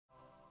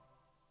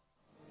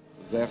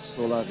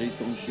verso la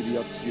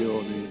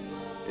riconciliazione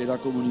e la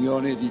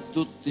comunione di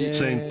tutti.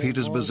 St.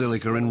 Peter's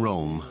Basilica in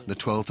Rome, the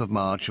 12th of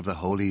March of the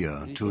holy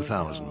year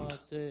 2000.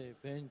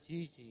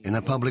 In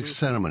a public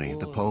ceremony,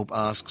 the Pope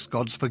asks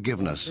God's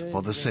forgiveness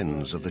for the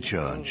sins of the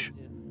Church.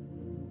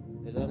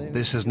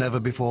 This has never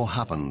before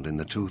happened in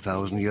the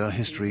 2,000-year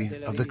history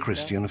of the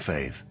Christian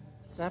faith.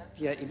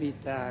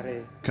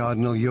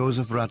 Cardinal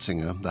Joseph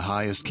Ratzinger, the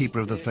highest keeper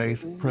of the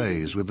faith,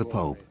 prays with the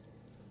Pope.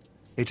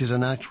 It is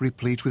an act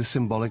replete with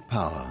symbolic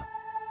power,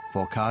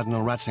 for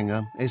Cardinal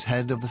Ratzinger is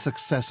head of the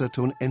successor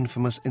to an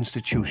infamous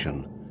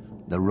institution,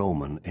 the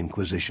Roman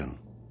Inquisition.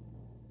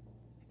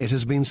 It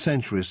has been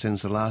centuries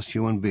since the last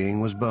human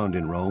being was burned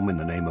in Rome in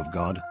the name of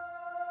God,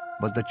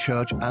 but the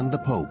Church and the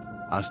Pope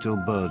are still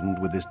burdened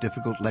with this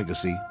difficult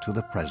legacy to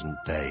the present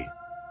day.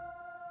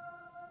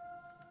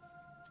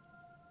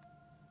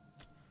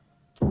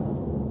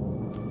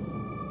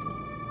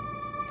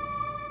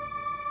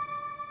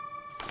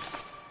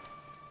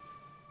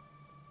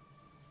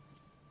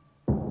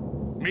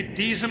 Mit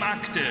diesem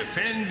Akte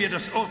fällen wir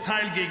das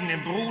Urteil gegen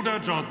den Bruder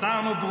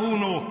Girodano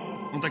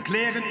Bruno und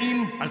erklären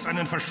ihn als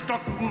einen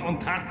verstockten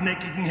und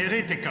hartnäckigen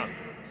Heretiker.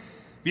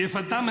 Wir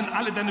verdammen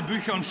alle deine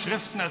Bücher und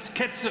Schriften als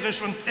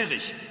ketzerisch und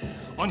irrig.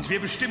 Und wir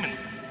bestimmen,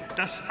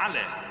 dass alle,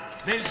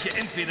 welche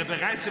entweder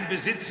bereits im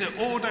Besitze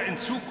oder in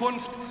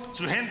Zukunft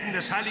zu Händen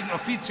des Heiligen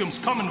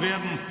Offiziums kommen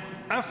werden,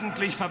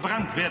 öffentlich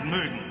verbrannt werden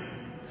mögen.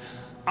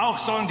 Auch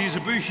sollen diese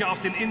Bücher auf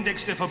den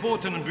Index der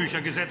verbotenen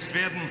Bücher gesetzt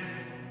werden.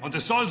 Und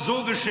es soll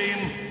so geschehen,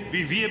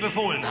 wie wir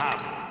befohlen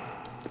haben.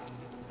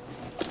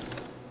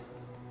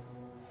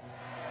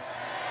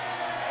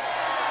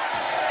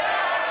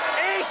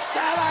 Ich,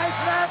 der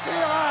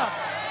Weißmärtyrer!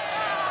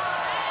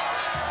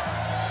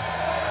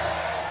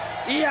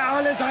 Ihr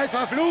alle seid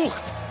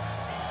verflucht!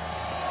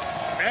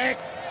 Weg!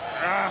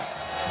 Ja.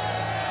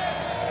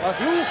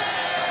 Verflucht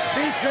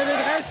bis für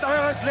den Rest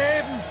eures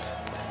Lebens!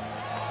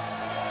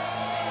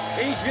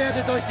 Ich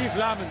werde durch die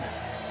Flammen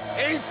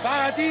ins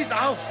Paradies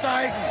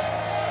aufsteigen!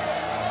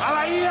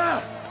 Aber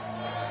ihr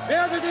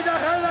werdet in der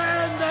Hölle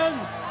enden!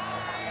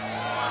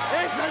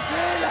 Ich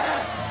befehle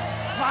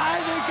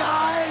meinen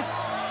Geist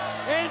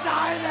in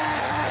deine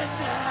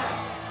Hände!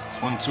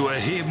 Und so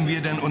erheben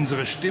wir denn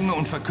unsere Stimme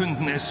und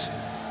verkünden es,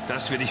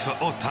 dass wir dich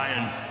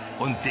verurteilen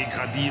und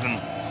degradieren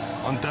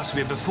und dass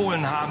wir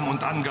befohlen haben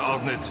und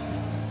angeordnet,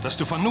 dass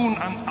du von nun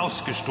an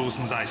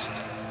ausgestoßen seist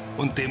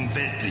und dem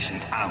weltlichen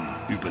Arm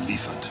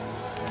überliefert.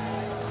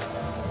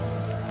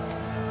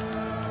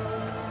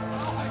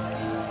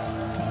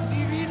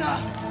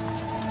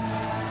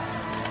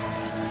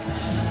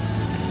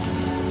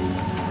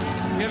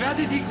 Ihr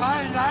werdet die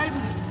Qualen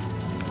leiden.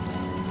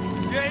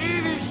 Für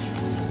ewig.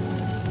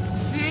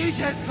 Wie ich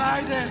es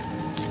leide.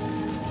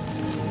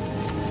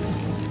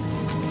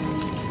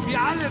 Wir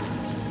alle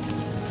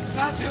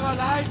Märtyrer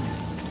leiden.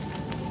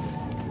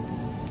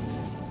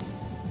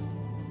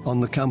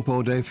 On the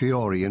Campo dei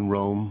Fiori in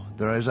Rome,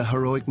 there is a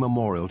heroic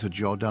memorial to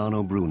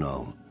Giordano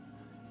Bruno.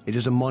 It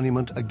is a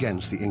monument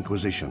against the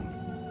Inquisition.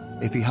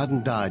 If he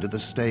hadn't died at the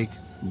stake,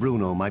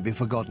 Bruno might be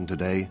forgotten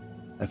today,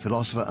 a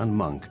philosopher and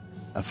monk,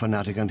 a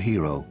fanatic and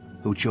hero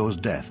who chose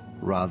death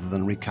rather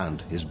than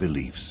recant his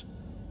beliefs.